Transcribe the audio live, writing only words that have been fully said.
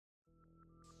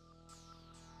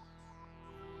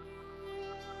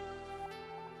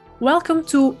Welcome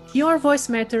to Your Voice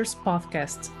Matters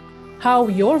podcast. How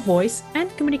your voice and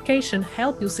communication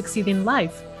help you succeed in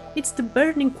life. It's the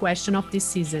burning question of this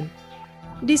season.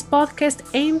 This podcast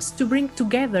aims to bring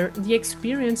together the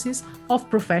experiences of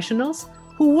professionals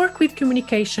who work with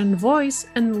communication, voice,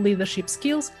 and leadership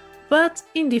skills, but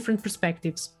in different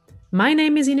perspectives. My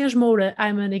name is Inês Moura.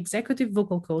 I'm an executive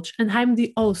vocal coach and I'm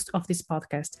the host of this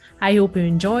podcast. I hope you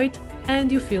enjoyed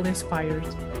and you feel inspired.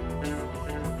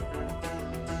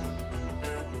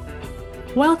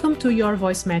 Welcome to Your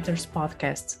Voice Matters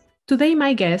podcast. Today,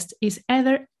 my guest is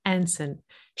Heather Hansen.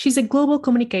 She's a global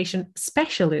communication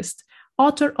specialist,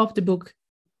 author of the book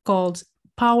called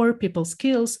Power People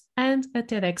Skills, and a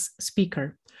TEDx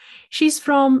speaker. She's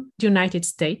from the United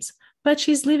States, but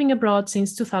she's living abroad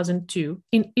since 2002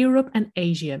 in Europe and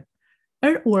Asia.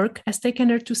 Her work has taken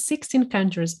her to 16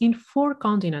 countries in 4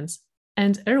 continents,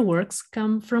 and her works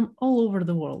come from all over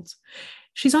the world.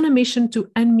 She's on a mission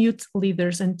to unmute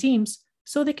leaders and teams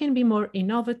so they can be more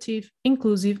innovative,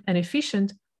 inclusive, and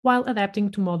efficient while adapting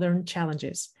to modern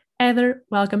challenges. Heather,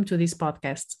 welcome to this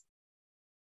podcast.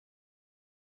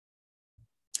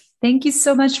 Thank you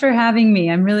so much for having me.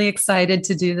 I'm really excited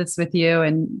to do this with you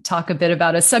and talk a bit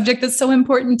about a subject that's so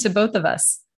important to both of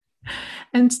us.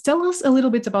 And tell us a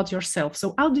little bit about yourself.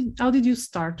 So how did you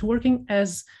start working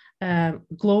as a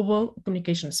global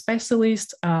communication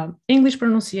specialist, English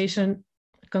pronunciation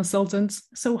consultant?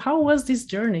 So how was this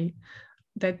journey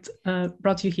that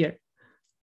brought you here?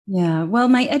 Yeah, well,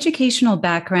 my educational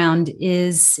background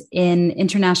is in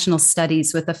international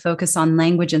studies with a focus on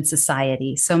language and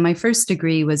society. So my first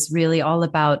degree was really all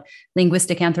about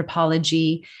linguistic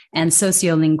anthropology and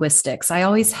sociolinguistics. I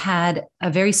always had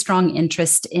a very strong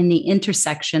interest in the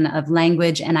intersection of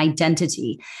language and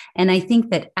identity. And I think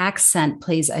that accent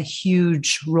plays a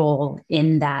huge role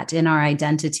in that, in our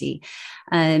identity.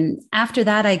 After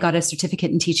that, I got a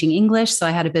certificate in teaching English. So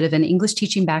I had a bit of an English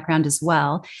teaching background as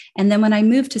well. And then when I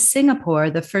moved to Singapore,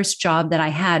 the first job that I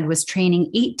had was training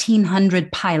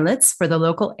 1,800 pilots for the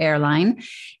local airline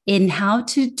in how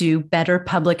to do better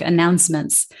public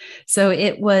announcements. So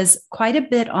it was quite a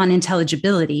bit on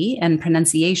intelligibility and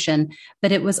pronunciation,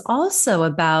 but it was also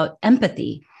about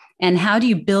empathy. And how do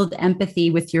you build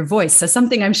empathy with your voice? So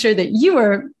something I'm sure that you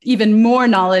are even more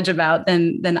knowledge about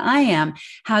than I am.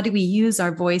 How do we use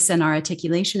our voice and our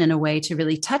articulation in a way to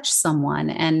really touch someone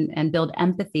and build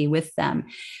empathy with them?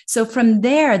 So from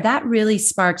there, that really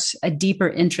sparked a deeper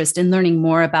interest in learning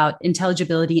more about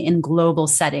intelligibility in global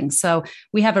settings. So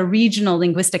we have a regional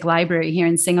linguistic library here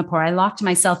in Singapore. I locked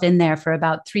myself in there for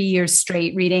about 3 years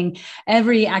straight, reading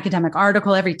every academic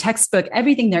article, every textbook,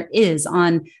 everything there is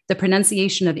on the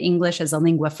pronunciation of English as a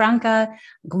lingua franca,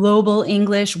 global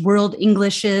English, world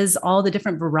Englishes, all the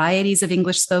different varieties of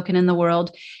English spoken in the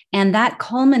world. And that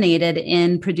culminated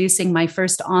in producing my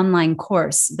first online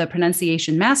course, the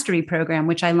Pronunciation Mastery Program,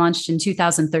 which I launched in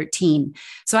 2013.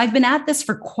 So I've been at this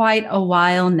for quite a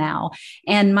while now.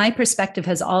 And my perspective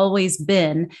has always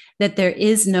been that there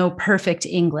is no perfect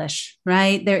English,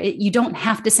 right? You don't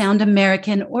have to sound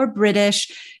American or British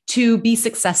to be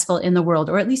successful in the world,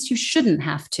 or at least you shouldn't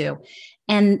have to.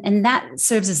 And that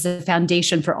serves as the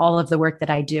foundation for all of the work that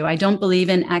I do. I don't believe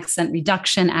in accent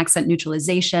reduction, accent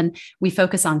neutralization. We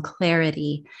focus on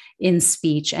clarity in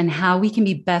speech and how we can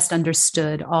be best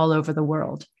understood all over the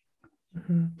world.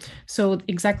 Mm-hmm. So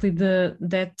exactly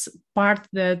that part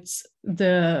that's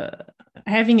the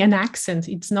having an accent,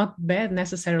 it's not bad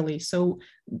necessarily. So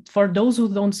for those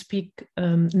who don't speak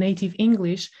native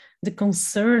English, the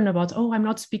concern about, I'm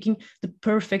not speaking the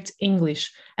perfect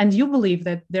English. And you believe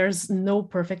that there's no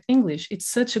perfect English. It's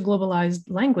such a globalized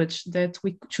language that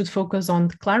we should focus on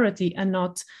clarity and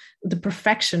not the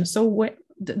perfection. So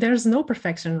there's no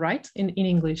perfection, right, in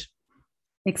English?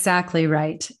 Exactly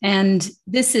right. And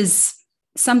this is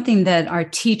something that our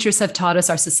teachers have taught us,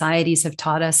 our societies have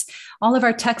taught us, all of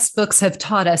our textbooks have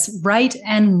taught us, right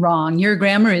and wrong. Your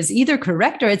grammar is either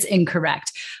correct or it's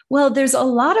incorrect. Well, there's a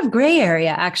lot of gray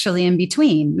area actually in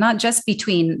between, not just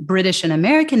between British and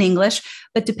American English,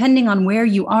 but depending on where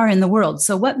you are in the world.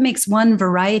 So what makes one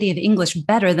variety of English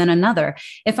better than another?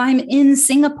 If I'm in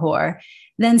Singapore,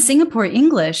 then Singapore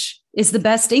English is the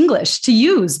best English to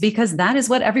use because that is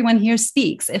what everyone here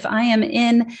speaks. If I am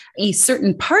in a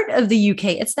certain part of the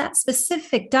UK, it's that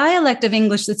specific dialect of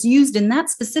English that's used in that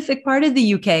specific part of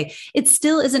the UK. It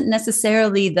still isn't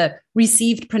necessarily the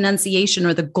received pronunciation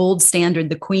or the gold standard,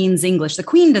 the Queen's English. The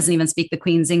Queen doesn't even speak the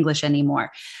Queen's English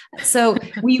anymore. So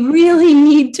we really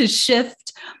need to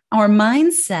shift our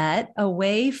mindset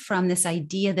away from this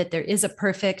idea that there is a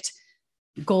perfect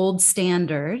gold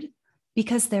standard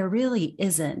because there really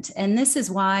isn't. And this is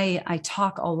why I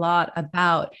talk a lot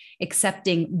about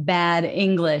accepting bad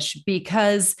English,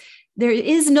 because there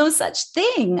is no such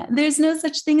thing. There's no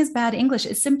such thing as bad English.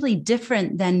 It's simply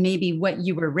different than maybe what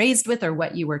you were raised with or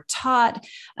what you were taught.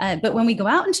 But when we go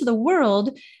out into the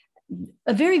world,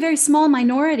 a very, very small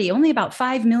minority, only about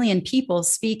 5 million people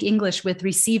speak English with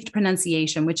received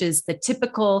pronunciation, which is the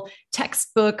typical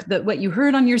textbook, that what you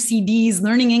heard on your CDs,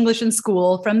 learning English in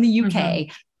school from the UK.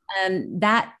 And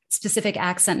that specific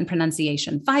accent and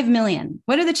pronunciation, 5 million.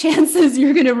 What are the chances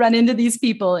you're going to run into these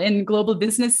people in global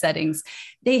business settings?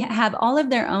 They have all of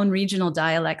their own regional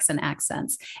dialects and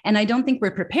accents. And I don't think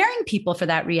we're preparing people for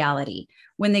that reality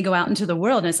when they go out into the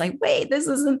world. And it's like, wait, this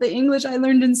isn't the English I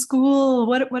learned in school.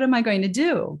 What am I going to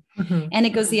do? And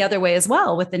it goes the other way as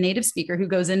well, with the native speaker who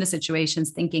goes into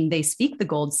situations thinking they speak the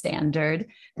gold standard,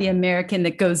 the American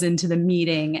that goes into the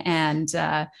meeting and,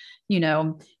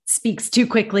 speaks too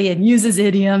quickly and uses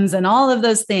idioms and all of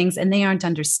those things, and they aren't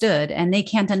understood, and they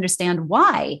can't understand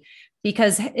why,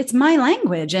 because it's my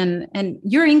language and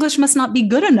your English must not be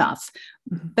good enough.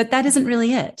 But that isn't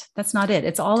really it. That's not it.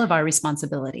 It's all of our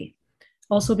responsibility.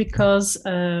 Also, because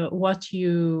what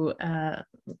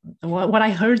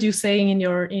I heard you saying in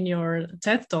your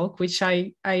TED talk, which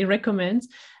I recommend,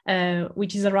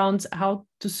 which is around how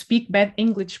to speak bad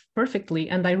English perfectly,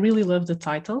 and I really love the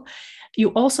title. You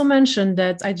also mentioned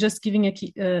that, I just giving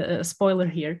a spoiler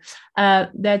here,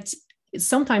 that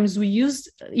sometimes we use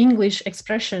English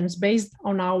expressions based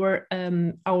on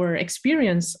our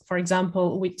experience, for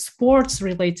example, with sports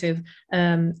related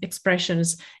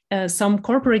expressions, some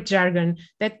corporate jargon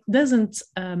that doesn't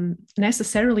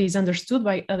necessarily is understood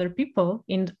by other people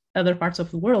in other parts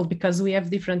of the world, because we have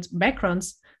different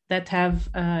backgrounds that have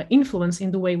influence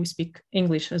in the way we speak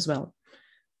English as well.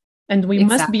 And we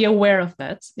must be aware of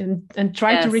that and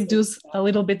try to reduce a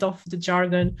little bit of the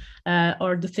jargon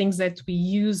or the things that we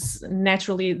use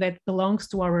naturally that belongs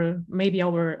to our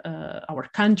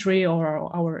country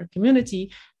or our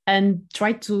community, and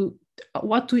try to,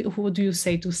 who do you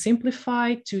say, to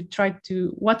simplify, to try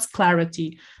to, what's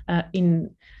clarity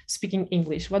in speaking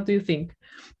English? What do you think?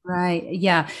 Right.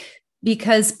 Yeah.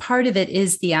 Because part of it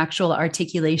is the actual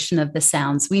articulation of the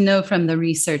sounds. We know from the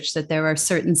research that there are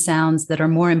certain sounds that are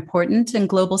more important in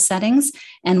global settings,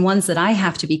 and ones that I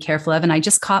have to be careful of. And I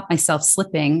just caught myself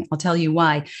slipping. I'll tell you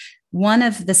why. One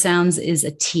of the sounds is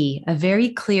a T, a very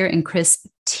clear and crisp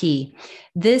T.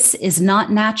 This is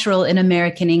not natural in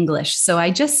American English. So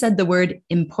I just said the word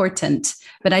important,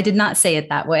 but I did not say it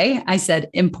that way. I said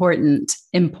important,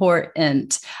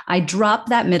 important. I dropped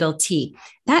that middle T.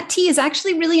 That T is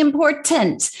actually really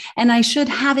important. And I should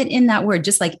have it in that word,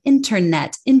 just like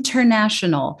internet,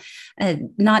 international,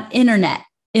 not internet.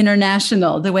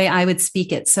 International, the way I would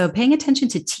speak it. So paying attention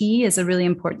to T is a really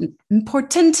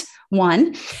important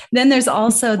one. Then there's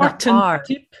also the R.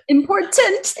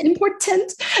 Important.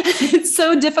 It's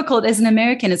so difficult as an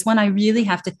American. It's one I really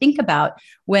have to think about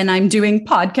when I'm doing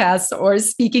podcasts or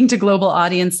speaking to global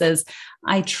audiences.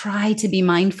 I try to be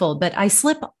mindful, but I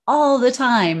slip all the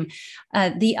time.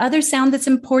 The other sound that's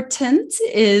important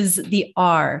is the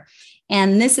R.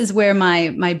 And this is where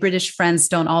my British friends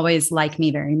don't always like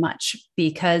me very much,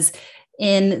 because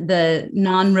in the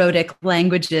non-rhotic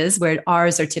languages where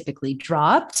R's are typically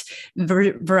dropped,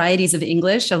 varieties of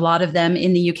English, a lot of them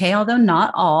in the UK, although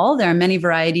not all, there are many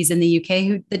varieties in the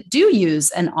UK that do use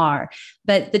an R,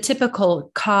 but the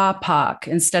typical car park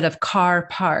instead of car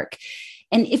park.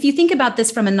 And if you think about this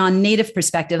from a non-native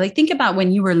perspective, like think about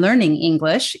when you were learning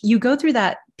English, you go through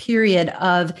that period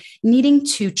of needing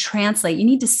to translate. You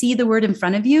need to see the word in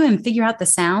front of you and figure out the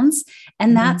sounds.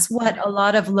 And that's what a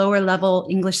lot of lower level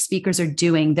English speakers are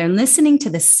doing. They're listening to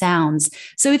the sounds.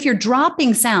 So if you're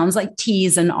dropping sounds like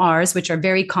T's and R's, which are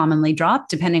very commonly dropped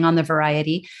depending on the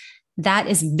variety, that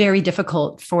is very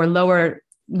difficult for lower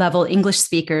level English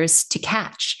speakers to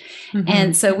catch.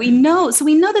 And so we know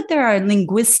that there are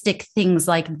linguistic things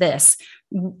like this.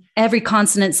 Every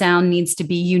consonant sound needs to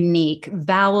be unique.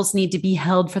 Vowels need to be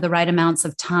held for the right amounts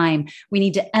of time. We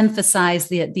need to emphasize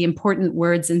the important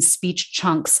words in speech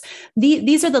chunks.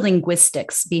 These are the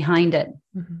linguistics behind it.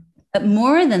 But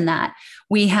more than that,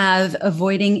 we have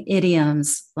avoiding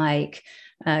idioms like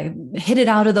hit it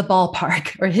out of the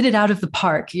ballpark or hit it out of the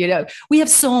park. You know, we have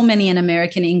so many in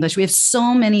American English. We have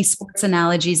so many sports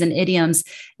analogies and idioms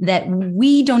that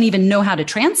we don't even know how to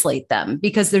translate them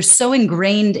because they're so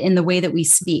ingrained in the way that we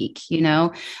speak, you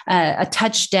know, a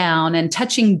touchdown and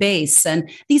touching base. And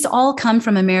these all come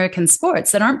from American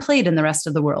sports that aren't played in the rest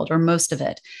of the world or most of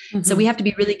it. So we have to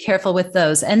be really careful with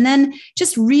those. And then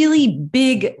just really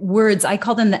big words. I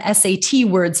call them the SAT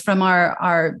words from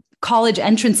our college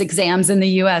entrance exams in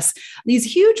the US, these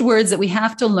huge words that we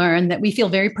have to learn, that we feel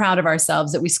very proud of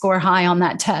ourselves, that we score high on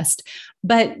that test.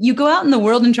 But you go out in the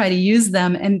world and try to use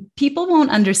them, and people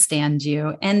won't understand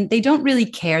you, and they don't really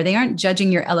care. They aren't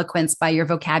judging your eloquence by your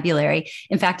vocabulary.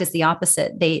 In fact, it's the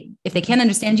opposite. If they can't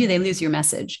understand you, they lose your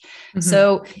message. Mm-hmm.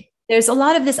 So there's a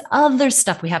lot of this other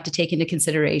stuff we have to take into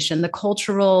consideration, the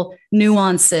cultural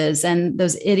nuances and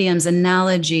those idioms,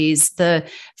 analogies, the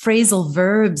phrasal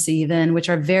verbs even, which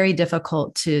are very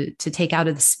difficult to take out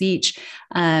of the speech.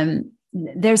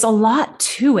 There's a lot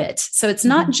to it. So it's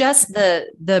not just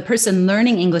the person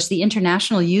learning English, the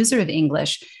international user of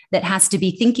English, that has to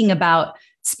be thinking about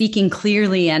speaking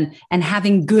clearly and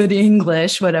having good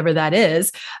English, whatever that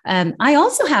is. I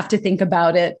also have to think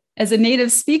about it as a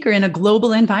native speaker in a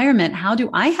global environment. How do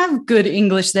I have good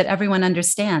English that everyone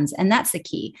understands? And that's the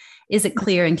key. Is it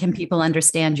clear, and can people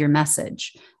understand your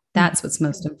message? That's what's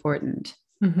most important.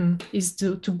 Mm-hmm. Is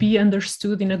to be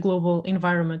understood in a global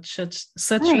environment, such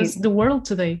right. as the world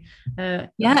today.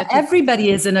 Everybody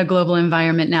is in a global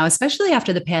environment now, especially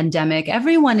after the pandemic.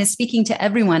 Everyone is speaking to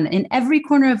everyone in every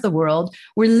corner of the world.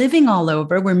 We're living all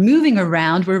over. We're moving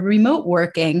around. We're remote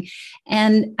working.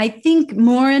 And I think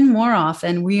more and more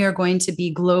often we are going to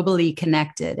be globally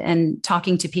connected and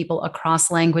talking to people across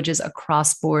languages,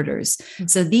 across borders. Mm-hmm.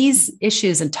 So these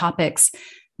issues and topics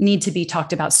need to be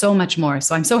talked about so much more.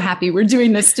 So I'm so happy we're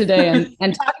doing this today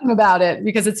and talking about it,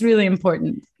 because it's really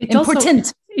important. It's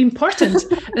important.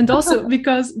 And also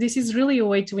because this is really a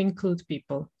way to include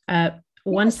people.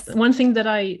 One thing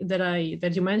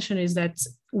that you mentioned is that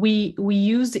we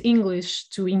use the English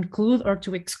to include or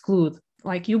to exclude.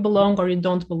 Like you belong or you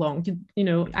don't belong.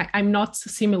 I'm not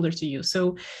similar to you.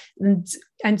 So,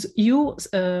 and you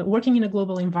working in a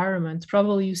global environment,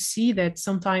 probably you see that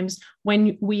sometimes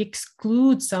when we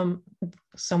exclude some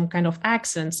kind of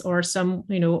accents or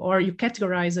or you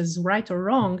categorize as right or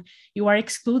wrong, you are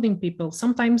excluding people,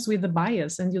 sometimes with a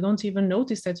bias, and you don't even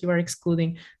notice that you are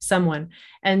excluding someone.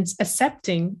 And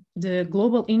accepting the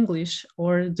global English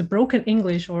or the broken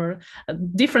English or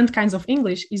different kinds of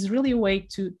English is really a way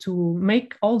to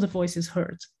make all the voices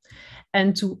heard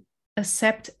and to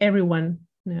accept everyone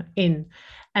in.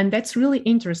 And that's really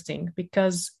interesting,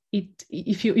 because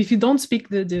if you don't speak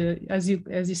the as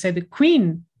you said, the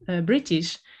Queen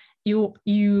British, you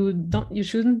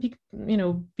shouldn't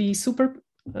be super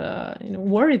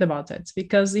worried about that,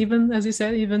 because even, as you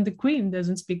said, even the Queen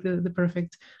doesn't speak the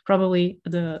perfect, probably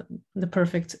the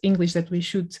perfect English that we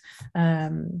should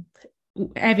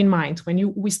have in mind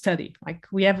when we study. Like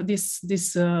we have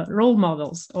this role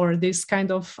models, or this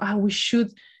kind of we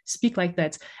should speak like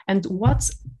that. And what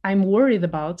I'm worried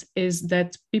about is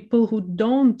that people who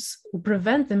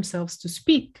prevent themselves to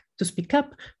speak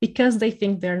up because they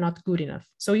think they're not good enough.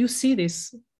 So you see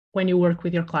this when you work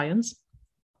with your clients?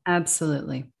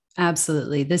 Absolutely.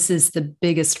 This is the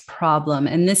biggest problem.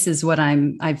 And this is what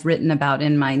I've written about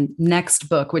in my next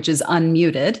book, which is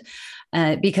Unmuted,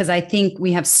 because I think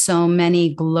we have so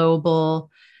many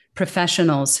global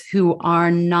professionals who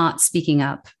are not speaking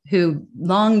up, who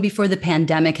long before the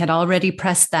pandemic had already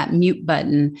pressed that mute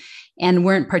button and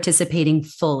weren't participating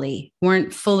fully,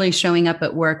 weren't fully showing up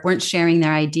at work, weren't sharing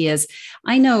their ideas.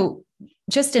 I know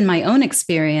just in my own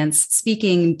experience,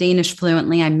 speaking Danish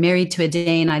fluently, I'm married to a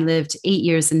Dane. I lived 8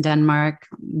 years in Denmark,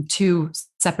 2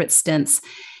 separate stints.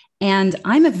 And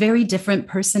I'm a very different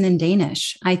person in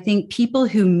Danish. I think people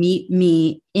who meet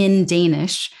me in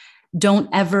Danish don't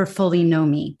ever fully know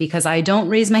me, because I don't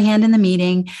raise my hand in the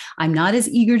meeting. I'm not as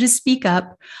eager to speak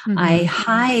up. Mm-hmm. I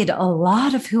hide a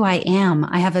lot of who I am.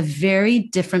 I have a very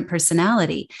different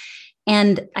personality.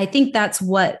 And I think that's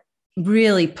what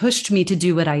really pushed me to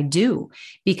do what I do,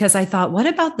 because I thought, what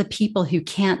about the people who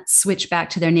can't switch back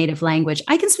to their native language?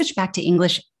 I can switch back to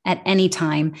English at any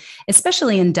time,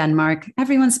 especially in Denmark.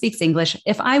 Everyone speaks English.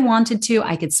 If I wanted to,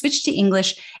 I could switch to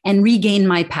English and regain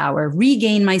my power,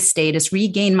 regain my status,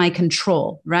 regain my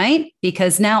control, right?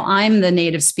 Because now I'm the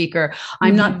native speaker.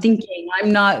 I'm not thinking,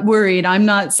 I'm not worried, I'm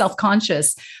not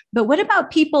self-conscious. But what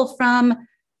about people from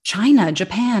China,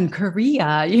 Japan,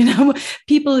 Korea,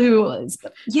 people who,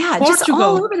 just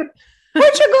all over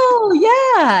Portugal,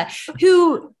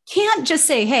 who can't just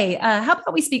say, hey, how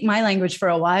about we speak my language for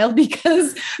a while,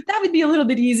 because that would be a little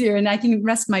bit easier and I can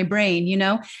rest my brain,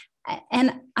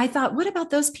 And I thought, what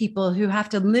about those people who have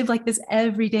to live like this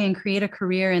every day and create a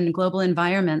career in global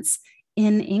environments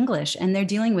in English? And they're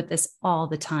dealing with this all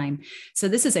the time. So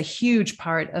this is a huge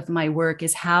part of my work,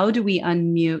 is how do we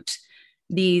unmute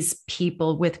these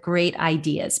people with great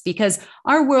ideas, because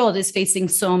our world is facing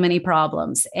so many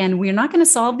problems, and we're not going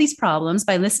to solve these problems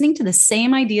by listening to the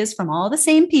same ideas from all the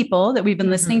same people that we've been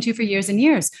listening to for years and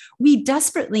years. We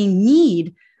desperately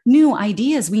need new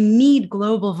ideas. We need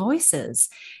global voices,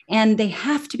 and they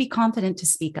have to be confident to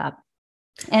speak up.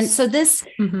 And so this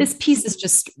piece is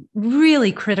just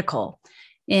really critical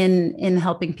in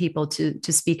helping people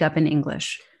to speak up in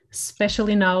English.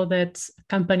 Especially now that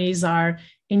companies are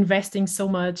investing so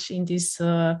much in these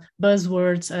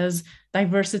buzzwords as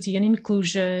diversity and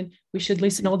inclusion. We should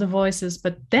listen all the voices,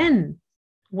 but then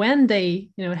when they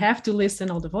have to listen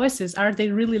all the voices, are they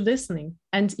really listening?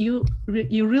 And you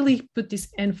really put this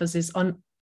emphasis on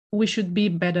we should be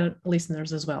better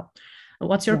listeners as well.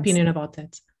 What's your opinion about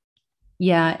that?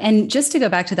 Yeah. And just to go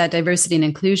back to that diversity and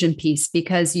inclusion piece,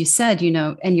 because you said,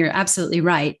 and you're absolutely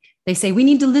right. They say we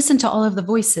need to listen to all of the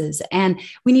voices and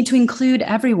we need to include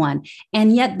everyone.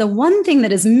 And yet the one thing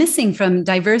that is missing from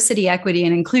diversity, equity,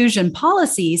 and inclusion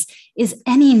policies is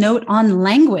any note on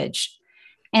language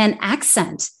and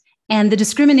accent and the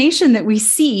discrimination that we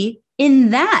see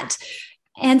in that.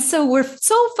 And so we're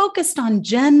so focused on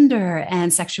gender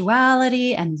and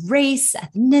sexuality and race,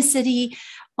 ethnicity,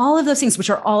 all of those things,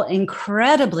 which are all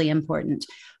incredibly important.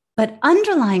 But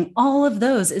underlying all of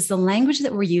those is the language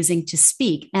that we're using to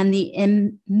speak and the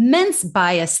immense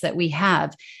bias that we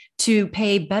have to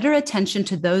pay better attention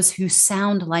to those who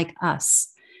sound like us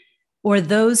or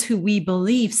those who we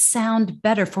believe sound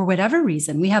better for whatever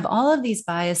reason. We have all of these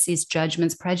biases,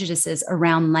 judgments, prejudices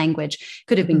around language.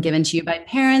 Could have been given to you by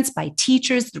parents, by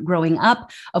teachers growing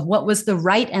up, of what was the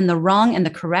right and the wrong and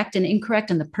the correct and incorrect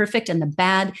and the perfect and the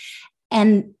bad.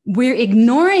 And we're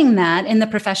ignoring that in the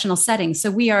professional setting.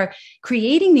 So we are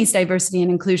creating these diversity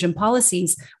and inclusion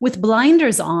policies with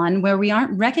blinders on, where we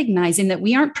aren't recognizing that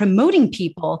we aren't promoting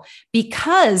people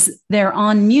because they're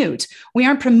on mute. We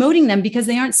aren't promoting them because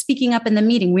they aren't speaking up in the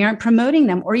meeting. We aren't promoting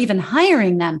them or even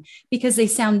hiring them because they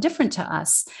sound different to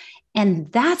us. And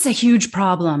that's a huge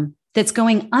problem that's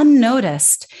going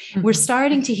unnoticed. We're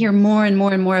starting to hear more and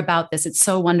more and more about this. It's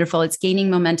so wonderful. It's gaining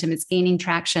momentum. It's gaining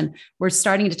traction. We're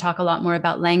starting to talk a lot more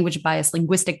about language bias,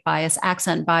 linguistic bias,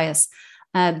 accent bias.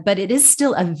 But it is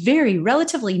still a very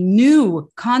relatively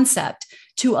new concept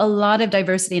to a lot of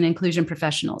diversity and inclusion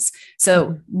professionals.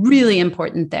 So really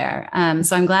important there.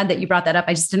 So I'm glad that you brought that up.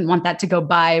 I just didn't want that to go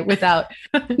by without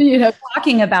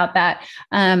talking about that.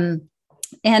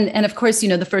 And of course,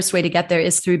 the first way to get there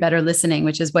is through better listening,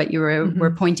 which is what you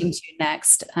were pointing to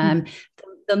next.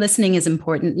 The listening is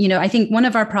important. I think one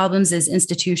of our problems is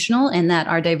institutional, in that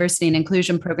our diversity and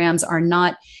inclusion programs are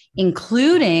not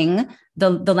including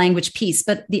the language piece.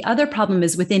 But the other problem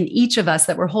is within each of us,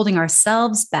 that we're holding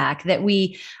ourselves back, that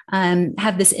we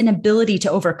have this inability to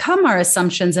overcome our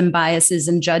assumptions and biases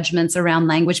and judgments around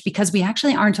language because we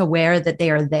actually aren't aware that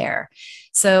they are there.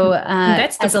 So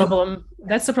that's the problem.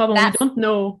 That's the problem. We don't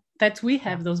know that we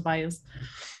have those biases.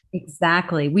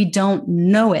 Exactly. We don't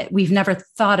know it. We've never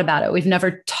thought about it. We've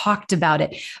never talked about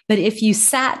it. But if you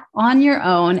sat on your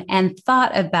own and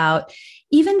thought about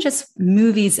even just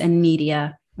movies and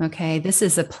media, okay, this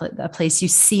is a place you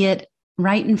see it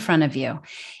right in front of you.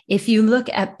 If you look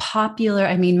at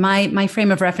popular, my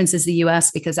frame of reference is the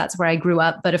US because that's where I grew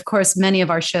up. But of course, many of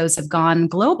our shows have gone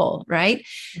global, right?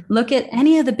 Look at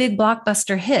any of the big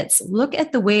blockbuster hits. Look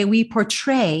at the way we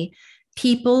portray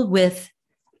people with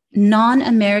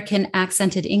non-American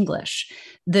accented English.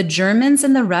 The Germans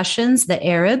and the Russians, the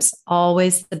Arabs,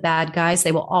 always the bad guys.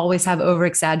 They will always have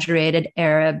over-exaggerated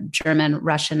Arab, German,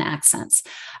 Russian accents.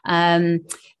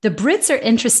 The Brits are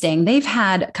interesting. They've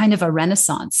had kind of a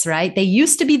renaissance, right? They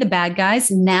used to be the bad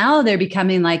guys. Now they're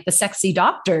becoming like the sexy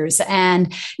doctors.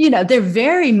 And, they're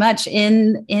very much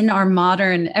in our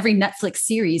modern, every Netflix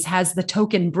series has the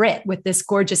token Brit with this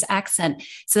gorgeous accent.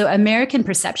 So American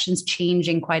perception's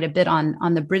changing quite a bit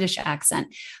on the British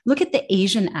accent. Look at the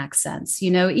Asian accents,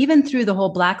 even through the whole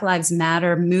Black Lives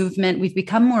Matter movement, we've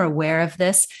become more aware of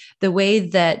this. The way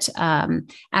that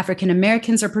African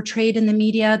Americans are portrayed in the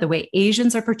media, the way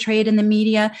Asians are portrayed in the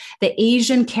media. The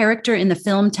Asian character in the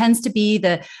film tends to be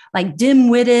the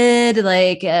dim-witted,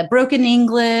 broken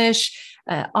English,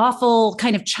 awful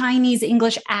kind of Chinese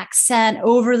English accent,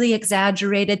 overly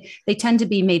exaggerated. They tend to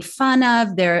be made fun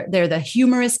of. They're the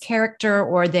humorous character,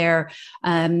 or they're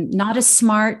not as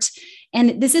smart.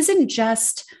 And this isn't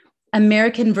just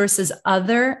American versus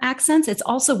other accents. It's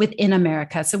also within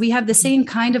America. So we have the same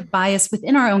kind of bias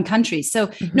within our own country.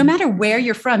 So no matter where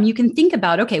you're from, you can think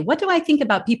about, okay, what do I think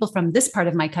about people from this part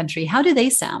of my country? How do they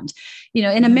sound?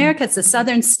 In America, it's the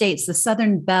Southern states, the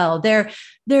Southern belle. They're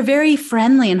very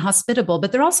friendly and hospitable,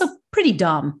 but they're also pretty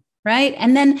dumb. right?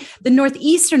 And then the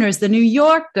Northeasterners, the New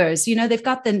Yorkers, they've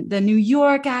got the New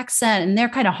York accent and they're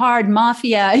kind of hard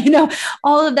mafia,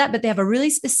 all of that, but they have a really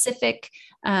specific,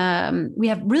 we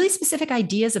have really specific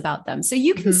ideas about them. So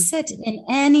you can sit in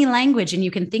any language and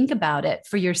you can think about it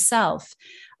for yourself.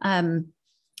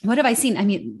 What have I seen? I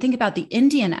mean, think about the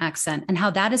Indian accent and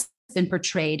how that has been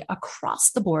portrayed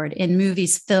across the board in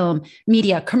movies, film,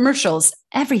 media, commercials,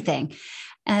 everything.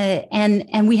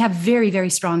 And we have very,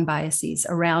 very strong biases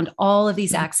around all of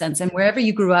these accents. And wherever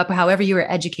you grew up, however you were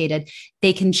educated,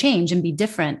 they can change and be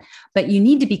different. But you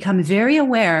need to become very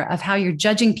aware of how you're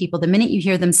judging people the minute you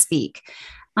hear them speak.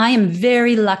 I am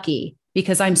very lucky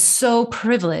because I'm so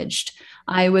privileged.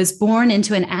 I was born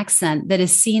into an accent that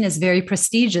is seen as very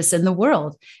prestigious in the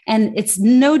world. And it's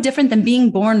no different than being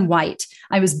born white.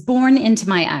 I was born into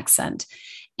my accent.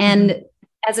 And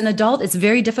as an adult, it's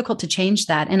very difficult to change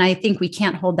that. And I think we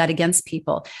can't hold that against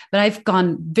people. But I've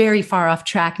gone very far off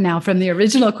track now from the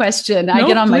original question. I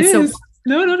get on my soapbox.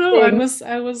 No.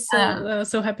 I was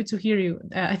so happy to hear you.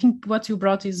 I think what you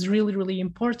brought is really, really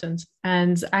important.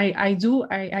 And I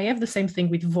have the same thing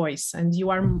with voice. And you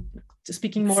are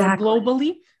speaking more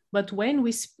globally. But when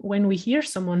we hear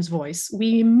someone's voice,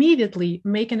 we immediately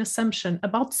make an assumption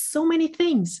about so many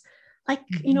things. Like,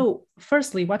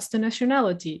 firstly, what's the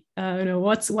nationality?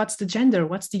 What's the gender?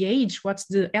 What's the age? What's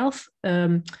the health,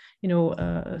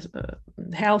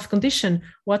 health condition?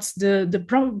 What's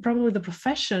probably the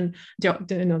profession,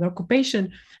 the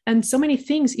occupation, and so many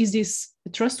things. Is this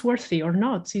trustworthy or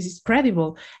not? Is it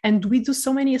credible? And we do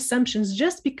so many assumptions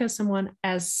just because someone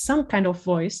has some kind of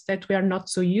voice that we are not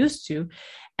so used to.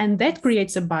 And that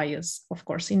creates a bias, of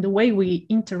course, in the way we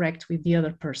interact with the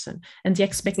other person and the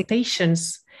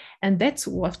expectations. And that's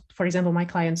what, for example, my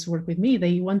clients work with me.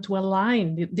 They want to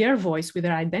align their voice with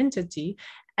their identity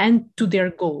and to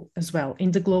their goal as well in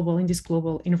this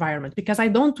global environment. Because I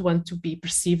don't want to be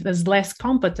perceived as less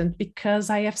competent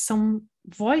because I have some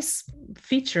voice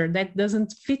feature that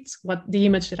doesn't fit what the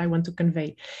image that I want to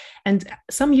convey. And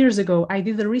some years ago, I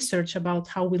did a research about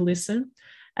how we listen.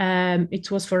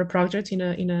 It was for a project in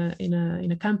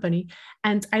a company,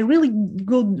 and I really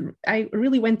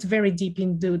went very deep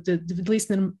into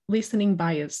the listening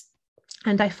bias,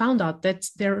 and I found out that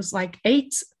there's like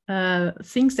 8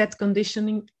 things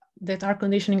that are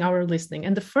conditioning our listening.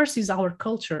 And the first is our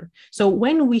culture. So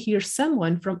when we hear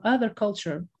someone from other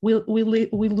culture, we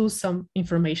lose some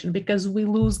information because we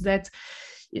lose that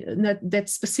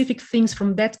specific things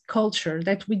from that culture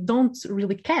that we don't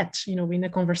really catch, in a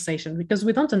conversation, because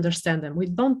we don't understand them.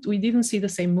 We didn't see the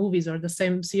same movies or the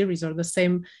same series or the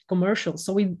same commercials.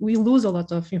 So we lose a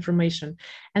lot of information.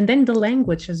 And then the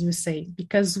language, as you say,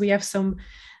 because we have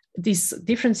these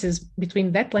differences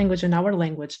between that language and our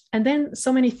language. And then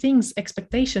so many things,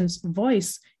 expectations,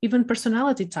 voice, even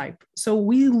personality type. So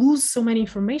we lose so many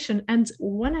information. And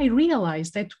when I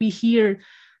realized that we hear,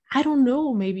 I don't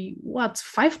know, maybe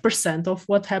 5% of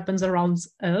what happens around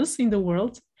us in the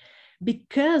world,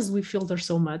 because we filter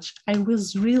so much, I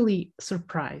was really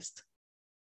surprised.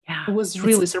 Yeah, I was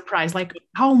really surprised, like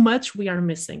how much we are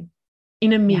missing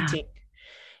in a meeting,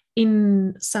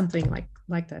 in something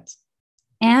like that.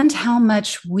 And how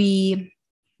much we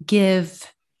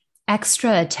give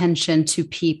extra attention to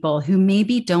people who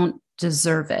maybe don't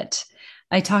deserve it.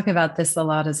 I talk about this a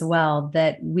lot as well,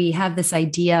 that we have this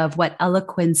idea of what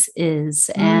eloquence is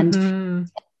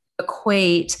and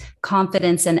equate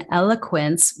confidence and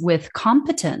eloquence with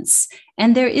competence.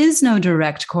 And there is no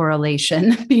direct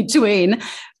correlation between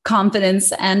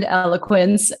confidence and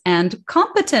eloquence and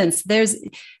competence. They're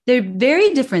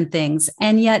very different things.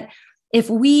 And yet, if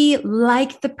we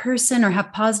like the person or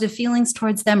have positive feelings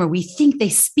towards them, or we think they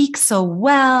speak so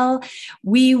well,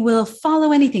 we will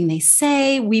follow anything they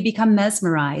say. We become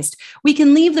mesmerized. We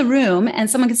can leave the room and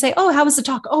someone can say, "Oh, how was the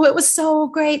talk? Oh, it was so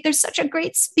great. They're such a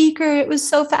great speaker. It was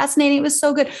so fascinating. It was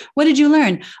so good. What did you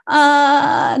learn?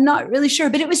 Not really sure,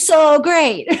 but it was so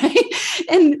great." Right?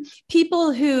 And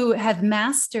people who have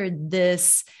mastered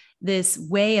this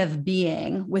way of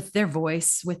being with their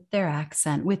voice, with their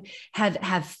accent,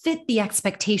 have fit the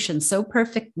expectations so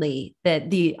perfectly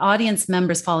that the audience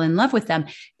members fall in love with them.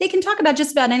 They can talk about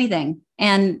just about anything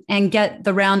and get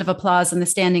the round of applause and the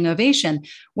standing ovation.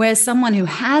 Whereas someone who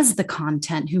has the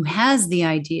content, who has the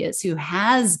ideas, who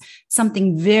has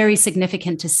something very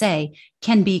significant to say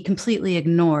can be completely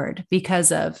ignored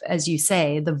because of, as you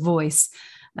say, the voice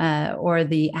or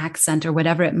the accent or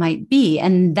whatever it might be.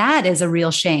 And that is a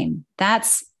real shame.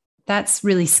 That's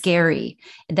really scary,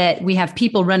 that we have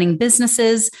people running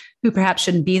businesses who perhaps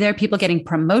shouldn't be there, people getting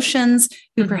promotions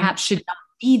who perhaps should not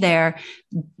be there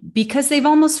because they've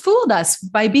almost fooled us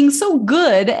by being so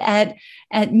good at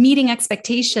meeting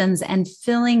expectations and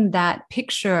filling that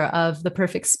picture of the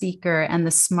perfect speaker and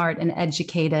the smart and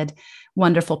educated,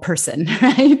 wonderful person,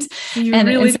 right?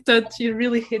 You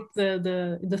really hit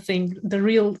the thing. The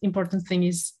real important thing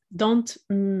is don't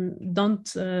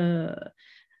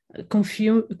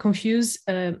confuse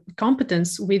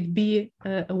competence with be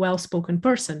a well-spoken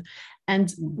person.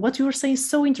 And what you were saying is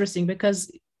so interesting,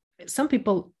 because some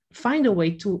people find a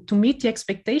way to meet the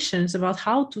expectations about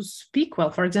how to speak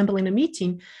well, for example, in a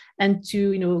meeting, and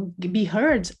to be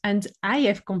heard. And I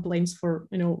have complaints for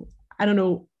I don't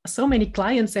know, so many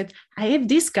clients that I have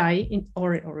this guy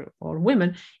or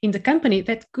women in the company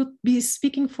that could be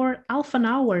speaking for half an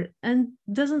hour and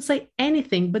doesn't say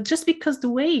anything, but just because the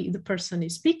way the person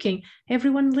is speaking,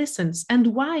 everyone listens. And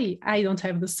why I don't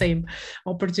have the same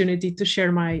opportunity to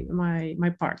share my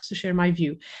part, to share my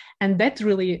view? And that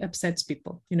really upsets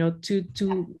people,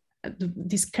 to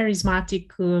this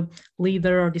charismatic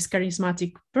leader or this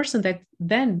charismatic person that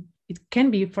then it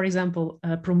can be, for example,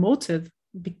 promoted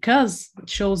because it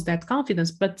shows that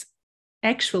confidence, but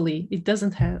actually it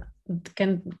doesn't have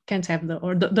can't have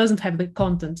doesn't have the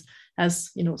content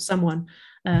as someone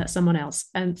else.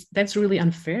 And that's really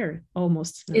unfair,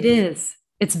 almost. It is.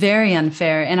 It's very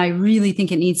unfair. And I really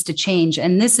think it needs to change.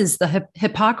 And this is the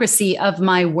hypocrisy of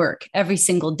my work every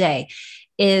single day.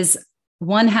 Is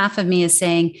one half of me is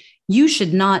saying, you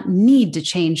should not need to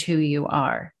change who you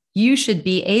are. You should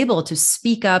be able to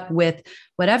speak up with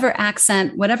whatever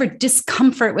accent, whatever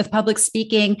discomfort with public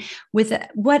speaking, with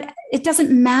what, it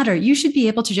doesn't matter. You should be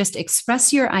able to just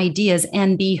express your ideas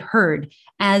and be heard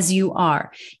as you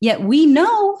are. Yet we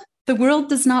know the world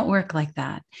does not work like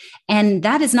that. And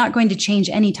that is not going to change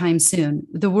anytime soon.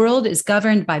 The world is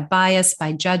governed by bias,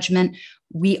 by judgment.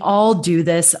 We all do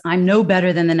this. I'm no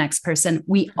better than the next person.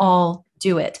 We all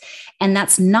do it. And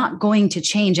that's not going to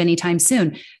change anytime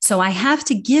soon. So I have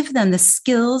to give them the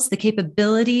skills, the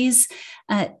capabilities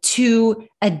to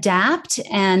adapt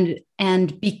and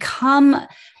become,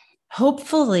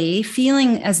 hopefully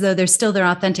feeling as though they're still their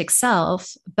authentic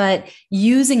self, but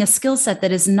using a skill set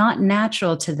that is not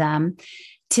natural to them,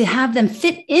 to have them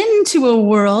fit into a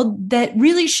world that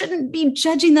really shouldn't be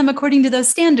judging them according to those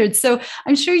standards. So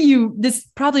I'm sure this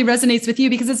probably resonates with you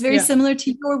because it's very similar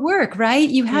to your work, right?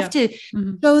 You have to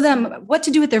show them what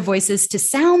to do with their voices to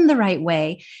sound the right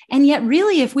way. And yet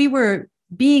really, if we were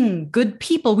being good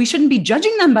people, we shouldn't be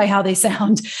judging them by how they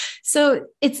sound. So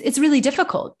it's really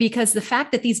difficult because the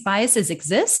fact that these biases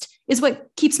exist is what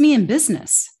keeps me in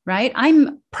business, right?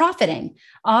 I'm profiting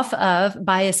off of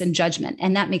bias and judgment,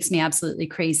 and that makes me absolutely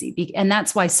crazy. And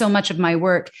that's why so much of my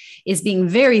work is being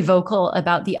very vocal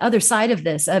about the other side of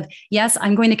this, of, yes,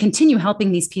 I'm going to continue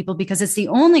helping these people because it's the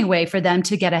only way for them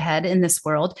to get ahead in this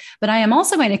world. But I am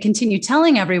also going to continue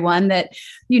telling everyone that,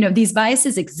 these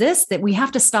biases exist, that we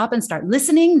have to stop and start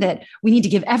listening, that we need to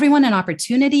give everyone an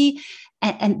opportunity.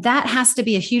 And that has to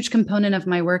be a huge component of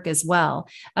my work as well.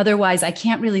 Otherwise, I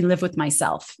can't really live with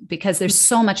myself because there's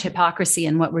so much hypocrisy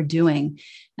in what we're doing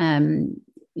in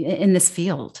this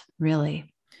field,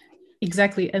 really.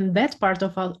 Exactly. And that part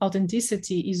of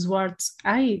authenticity is what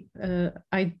I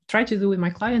try to do with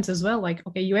my clients as well. Like,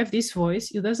 okay, you have this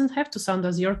voice. You doesn't have to sound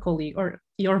as your colleague or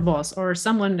your boss or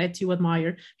someone that you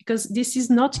admire, because this is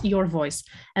not your voice.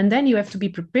 And then you have to be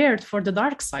prepared for the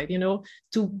dark side,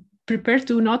 to prepare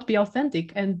to not be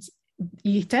authentic. And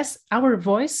it has, our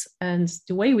voice and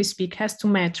the way we speak has to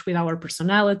match with our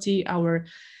personality, our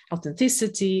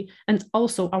authenticity, and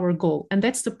also our goal. And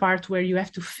that's the part where you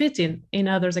have to fit in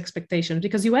others' expectations,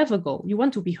 because you have a goal. You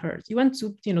want to be heard. You want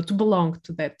to, to belong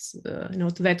to that,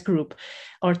 to that group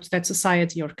or to that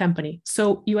society or company.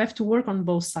 So you have to work on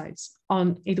both sides,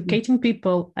 on educating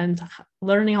people and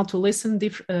learning how to listen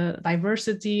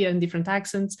diversity and different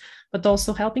accents, but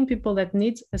also helping people that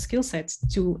need a skill set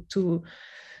to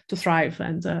thrive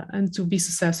and to be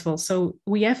successful. So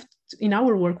we have in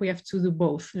our work, we have to do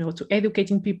both, to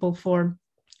educating people for,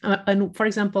 and for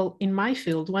example, in my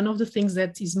field, one of the things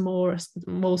that is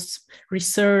most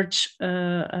research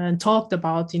and talked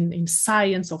about in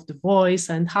science of the voice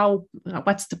and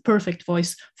what's the perfect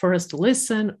voice for us to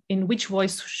listen, in which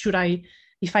voice should I,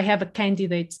 if I have a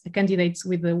candidate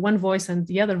with the one voice and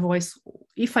the other voice,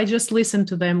 if I just listen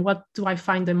to them, what do I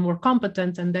find them more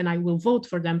competent? And then I will vote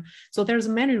for them. So there's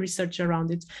many research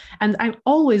around it. And I'm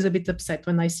always a bit upset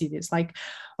when I see this, like,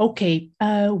 okay,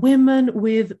 women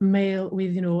with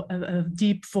a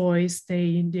deep voice,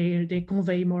 they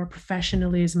convey more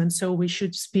professionalism. And so we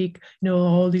should speak,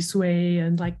 all this way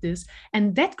and like this.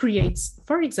 And that creates,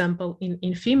 for example,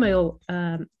 in female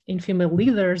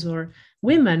leaders or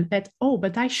women that, oh,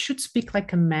 but I should speak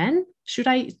like a man. Should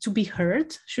I to be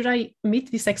heard? Should I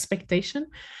meet this expectation?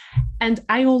 And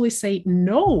I always say,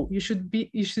 no, you should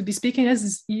be speaking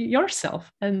as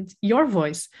yourself and your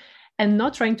voice, and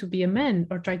not trying to be a man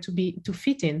or try to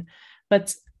fit in.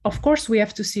 But of course, we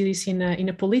have to see this in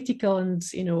a political and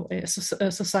a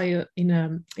society, in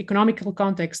an economical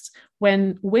context.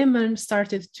 When women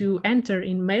started to enter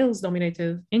in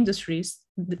males-dominated industries,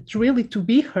 really to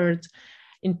be heard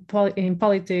in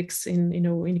politics,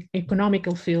 in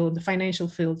economical field, the financial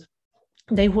field,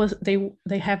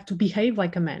 they have to behave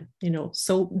like a man,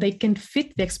 so they can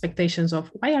fit the expectations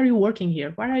of, why are you working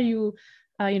here? Why are you,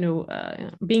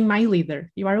 being my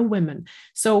leader? You are a woman.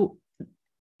 So,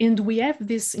 and we have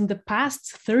this in the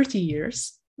past 30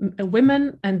 years,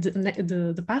 women, and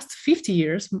the past 50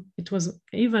 years, it was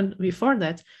even before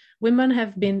that, women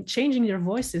have been changing their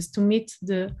voices to meet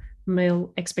the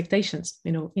male expectations,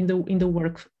 in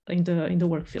the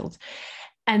work field.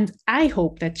 And I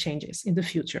hope that changes in the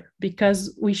future,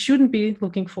 because we shouldn't be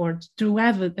looking forward to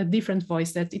have a different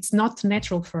voice, that it's not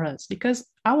natural for us, because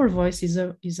our voice is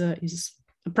a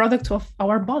product of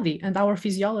our body and our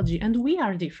physiology, and we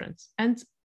are different. And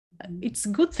it's a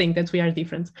good thing that we are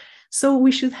different. So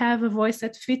we should have a voice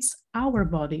that fits our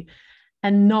body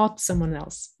and not someone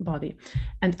else's body.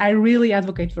 And I really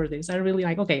advocate for this. I really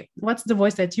like, okay, what's the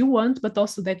voice that you want, but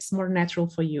also that's more natural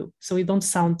for you, so you don't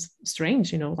sound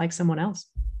strange, like someone else.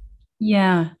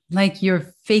 Yeah, like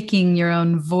you're faking your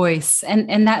own voice.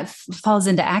 And that falls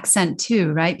into accent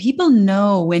too, right? People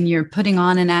know when you're putting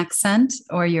on an accent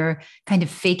or you're kind of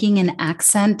faking an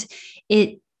accent.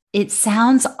 It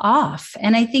sounds off.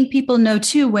 And I think people know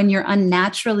too when you're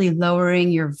unnaturally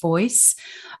lowering your voice.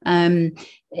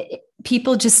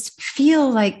 People just feel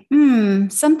like,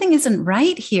 something isn't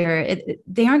right here.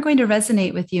 They aren't going to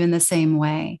resonate with you in the same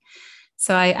way.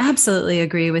 So I absolutely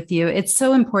agree with you. It's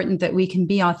so important that we can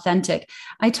be authentic.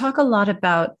 I talk a lot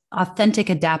about authentic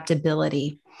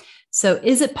adaptability. So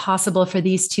is it possible for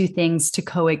these two things to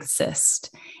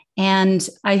coexist? And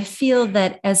I feel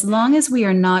that as long as we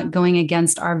are not going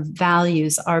against our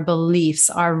values, our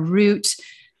beliefs, our root,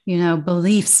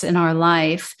 beliefs in our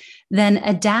life, then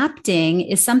adapting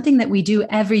is something that we do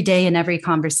every day in every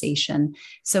conversation.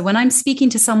 So when I'm speaking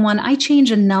to someone, I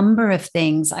change a number of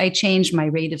things. I change my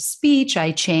rate of speech.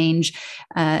 I change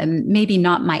maybe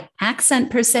not my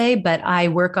accent per se, but I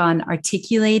work on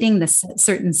articulating the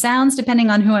certain sounds depending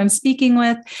on who I'm speaking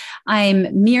with. I'm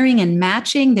mirroring and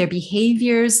matching their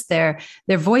behaviors, their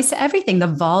voice, everything, the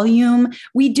volume.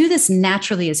 We do this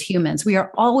naturally as humans. We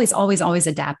are always, always, always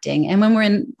adapting. And when we're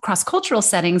in cross-cultural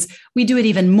settings, we do it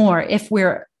even more if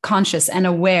we're conscious and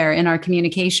aware in our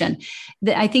communication.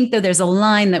 I think that there's a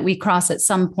line that we cross at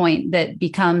some point that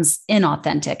becomes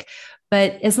inauthentic.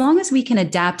 But as long as we can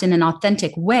adapt in an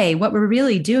authentic way, what we're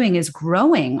really doing is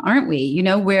growing, aren't we?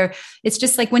 Where it's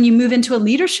just like when you move into a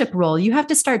leadership role, you have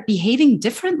to start behaving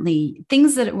differently.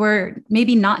 Things that were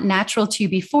maybe not natural to you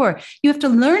before. You have to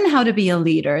learn how to be a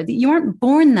leader. You aren't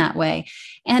born that way.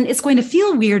 And it's going to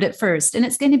feel weird at first and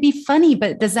it's going to be funny,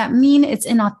 but does that mean it's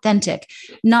inauthentic?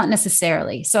 Not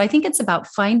necessarily. So I think it's about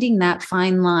finding that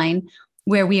fine line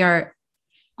where we are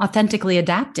authentically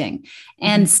adapting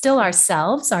and still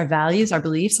ourselves, our values, our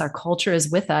beliefs, our culture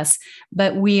is with us,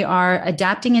 but we are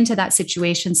adapting into that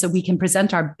situation so we can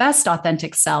present our best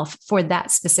authentic self for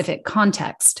that specific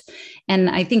context. And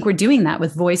I think we're doing that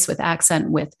with voice, with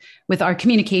accent, with our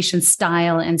communication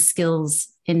style and skills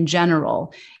in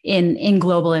general in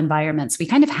global environments. We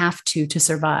kind of have to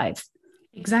survive.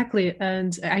 Exactly.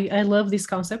 And I love this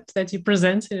concept that you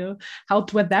present, how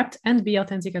to adapt and be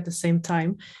authentic at the same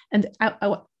time. And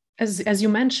as you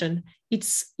mentioned,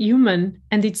 it's human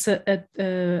and it's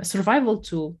a survival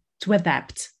tool to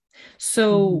adapt.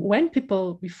 So when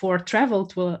people before travel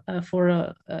to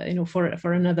for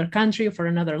another country or for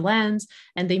another land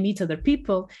and they meet other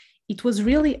people, it was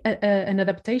really an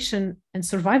adaptation and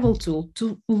survival tool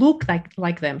to look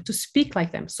like them, to speak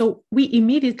like them. So we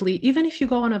immediately, even if you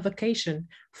go on a vacation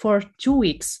for 2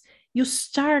 weeks, you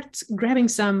start grabbing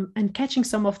some and catching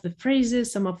some of the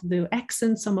phrases, some of the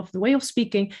accents, some of the way of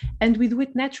speaking, and we do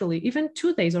it naturally, even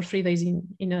 2 days or 3 days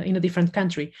in a different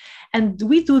country. And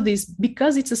we do this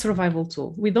because it's a survival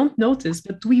tool. We don't notice,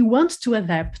 but we want to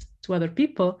adapt to other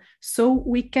people so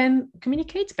we can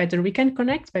communicate better, we can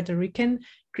connect better, we can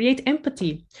create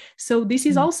empathy. So this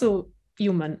is also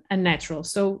human and natural.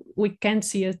 So we can't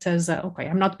see it as okay,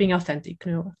 I'm not being authentic,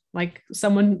 like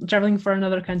someone traveling for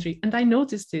another country. And I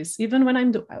noticed this even when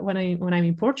I'm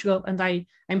in Portugal, and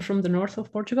I'm from the north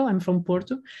of Portugal. I'm from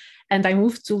Porto, and I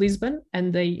moved to Lisbon,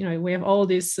 and we have all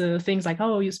these things like,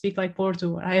 oh, you speak like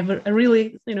Porto. I have a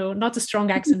really, not a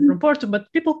strong accent from Porto,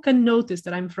 but people can notice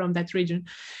that I'm from that region.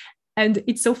 And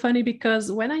it's so funny because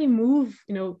when I move,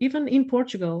 even in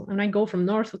Portugal, and I go from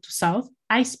north to south,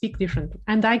 I speak different.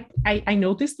 And I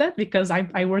noticed that because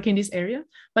I work in this area,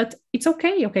 but it's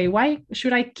okay. Okay, why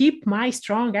should I keep my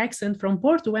strong accent from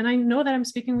Porto when I know that I'm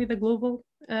speaking with a global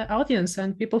audience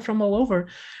and people from all over?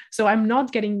 So I'm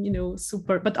not getting,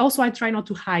 super, but also I try not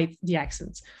to hide the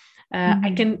accents.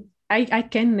 I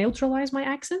can neutralize my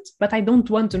accent, but I don't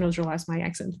want to neutralize my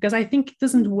accent because I think it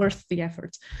isn't worth the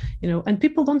effort, and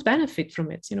people don't benefit from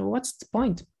it. What's the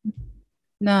point?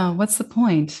 No, what's the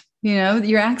point?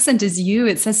 Your accent is you.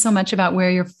 It says so much about where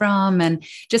you're from. And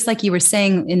just like you were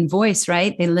saying in voice,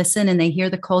 right? They listen and they hear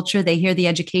the culture, they hear the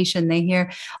education, they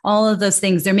hear all of those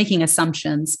things. They're making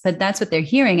assumptions, but that's what they're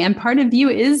hearing. And part of you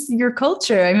is your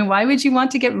culture. I mean, why would you want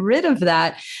to get rid of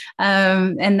that?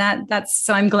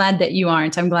 So I'm glad that you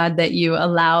aren't. I'm glad that you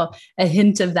allow a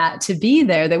hint of that to be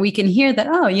there, that we can hear that,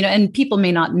 and people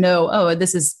may not know, oh,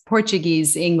 this is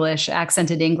Portuguese English,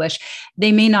 accented English.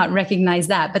 They may not recognize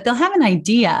that, but they'll have an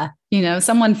idea.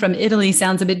 Someone from Italy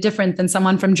sounds a bit different than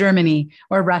someone from Germany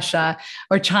or Russia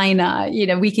or China.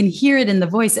 We can hear it in the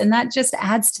voice, and that just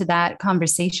adds to that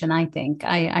conversation. I think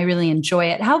I really enjoy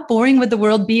it. How boring would the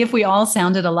world be if we all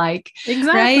sounded alike?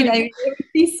 Exactly. Right? It would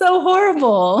be so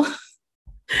horrible.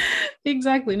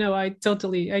 Exactly. No, I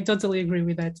totally agree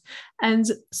with that. And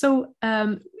so,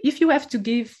 if you have to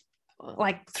give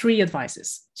like 3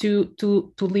 advices to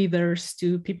leaders,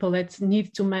 to people that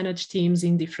need to manage teams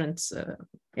in different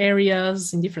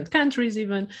areas, in different countries,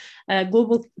 even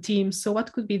global teams. So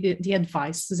what could be the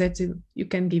advice that you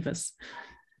can give us?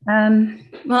 Well,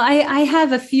 I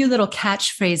have a few little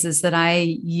catchphrases that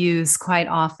I use quite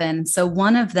often. So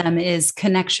one of them is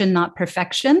connection, not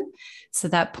perfection. So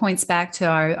that points back to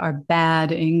our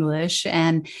bad English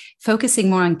and focusing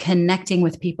more on connecting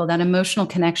with people, that emotional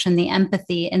connection, the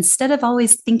empathy, instead of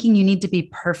always thinking you need to be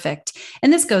perfect.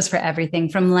 And this goes for everything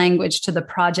from language to the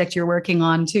project you're working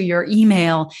on to your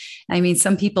email. I mean,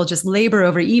 some people just labor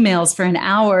over emails for an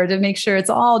hour to make sure it's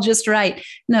all just right.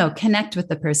 No, connect with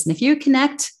the person. If you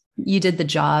connect, you did the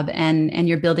job and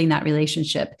you're building that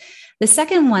relationship. The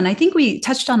second one, I think we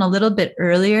touched on a little bit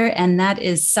earlier, and that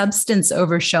is substance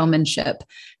over showmanship.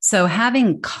 So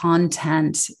having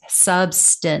content,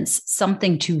 substance,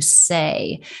 something to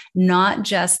say, not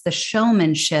just the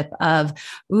showmanship of,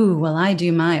 ooh, well, I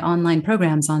do my online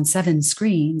programs on 7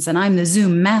 screens and I'm the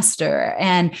Zoom master.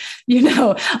 And,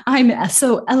 I'm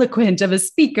so eloquent of a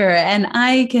speaker and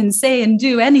I can say and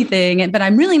do anything, but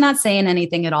I'm really not saying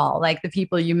anything at all. Like the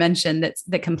people you mentioned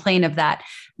that complain of that.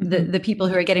 The people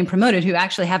who are getting promoted who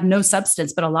actually have no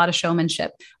substance, but a lot of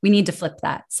showmanship. We need to flip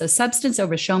that. So substance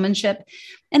over showmanship.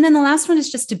 And then the last one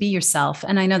is just to be yourself.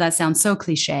 And I know that sounds so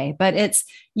cliche, but it's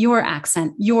your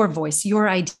accent, your voice, your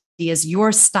ideas,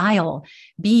 your style.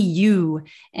 Be you.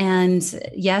 And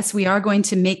yes, we are going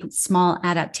to make small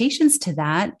adaptations to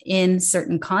that in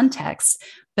certain contexts,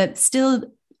 but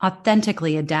still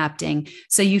authentically adapting.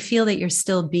 So you feel that you're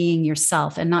still being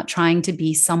yourself and not trying to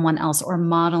be someone else or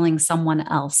modeling someone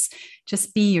else.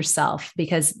 Just be yourself,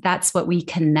 because that's what we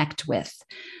connect with.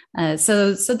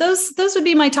 So those would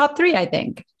be my top 3, I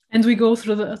think. And we go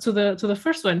through to the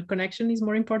first one. Connection is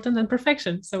more important than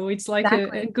perfection. So it's like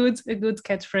exactly. a good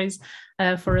catchphrase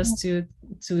for us to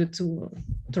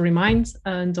remind,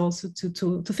 and also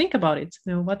to think about it.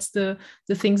 What's the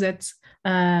things that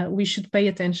we should pay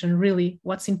attention, really,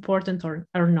 what's important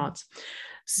or not.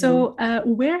 So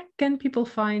where can people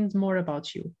find more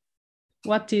about you?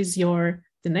 What is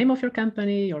the name of your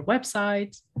company, your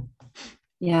website?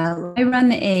 Yeah, I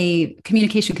run a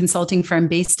communication consulting firm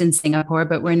based in Singapore,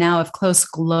 but we're now of close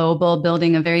global,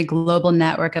 building a very global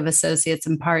network of associates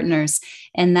and partners.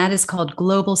 And that is called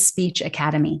Global Speech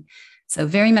Academy. So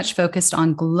very much focused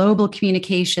on global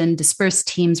communication, dispersed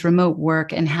teams, remote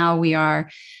work, and how we are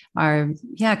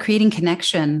creating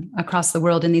connection across the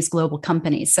world in these global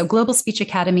companies. So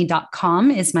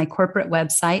globalspeechacademy.com is my corporate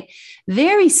website.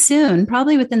 Very soon,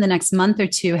 probably within the next month or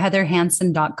two,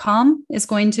 heatherhansen.com is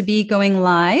going to be going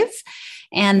live.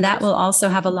 And that will also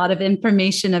have a lot of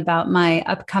information about my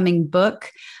upcoming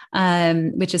book,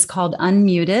 which is called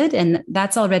Unmuted. And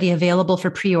that's already available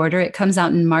for pre-order. It comes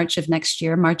out in March of next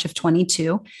year, March of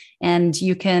 22. And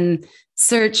you can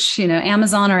search,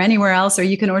 Amazon or anywhere else, or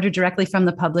you can order directly from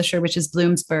the publisher, which is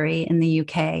Bloomsbury in the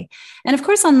UK. And of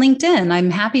course, on LinkedIn,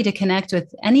 I'm happy to connect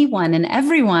with anyone and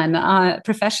everyone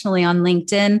professionally on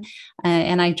LinkedIn.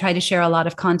 And I try to share a lot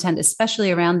of content,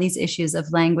 especially around these issues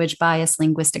of language bias,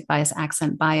 linguistic bias,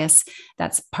 accent bias.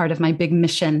 That's part of my big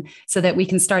mission, so that we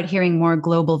can start hearing more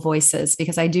global voices,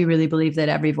 because I do really believe that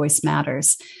every voice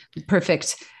matters.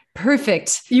 Perfect.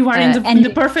 You are in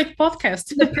the perfect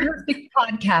podcast. The perfect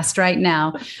podcast right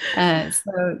now.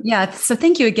 So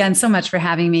thank you again so much for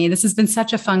having me. This has been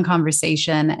such a fun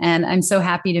conversation, and I'm so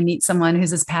happy to meet someone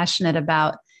who's as passionate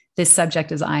about this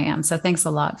subject as I am. So thanks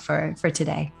a lot for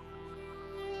today.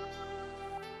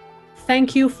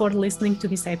 Thank you for listening to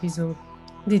this episode.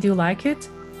 Did you like it?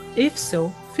 If so,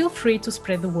 feel free to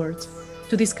spread the word.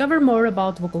 To discover more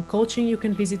about vocal coaching, you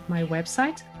can visit my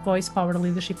website,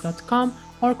 voicepowerleadership.com,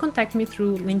 or contact me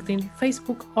through LinkedIn,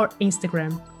 Facebook, or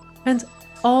Instagram. And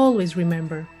always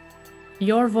remember,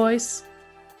 your voice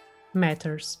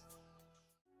matters.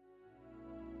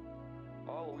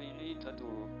 All we need to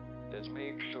do is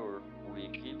make sure we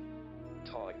keep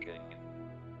talking.